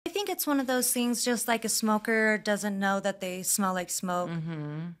think it's one of those things, just like a smoker doesn't know that they smell like smoke.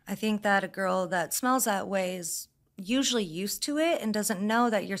 I think that a girl that smells that way is usually used to it and doesn't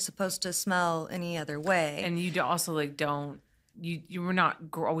know that you're supposed to smell any other way. And you also like don't. You were not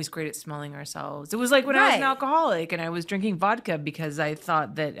always great at smelling ourselves. It was like when I was an alcoholic and I was drinking vodka because I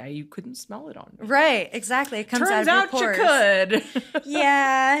thought that you couldn't smell it on me. Right, exactly. It comes Turns out of your out pores. you could.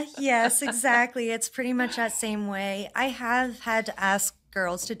 Yes, exactly. It's pretty much that same way. I have had to ask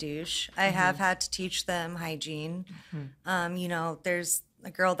girls to douche. I have had to teach them hygiene. There's a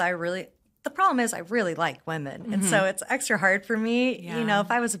girl that the problem is I really like women. And so it's extra hard for me. Yeah.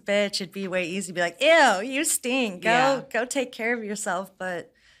 If I was a bitch, it'd be way easy to be like, ew, you stink. Go take care of yourself.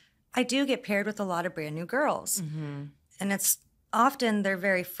 But I do get paired with a lot of brand new girls. And it's often their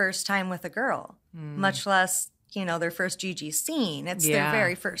very first time with a girl, much less, their first GG scene. It's their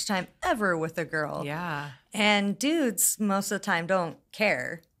very first time ever with a girl. Yeah. And dudes most of the time don't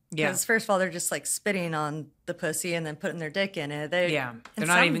care. Because first of all, they're just like spitting on the pussy and then putting their dick in it. They're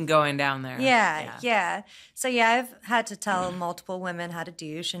not even going down there. Yeah. So I've had to tell multiple women how to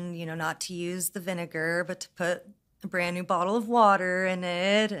douche and, not to use the vinegar, but to put a brand new bottle of water in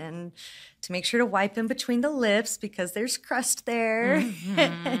it and to make sure to wipe in between the lips because there's crust there.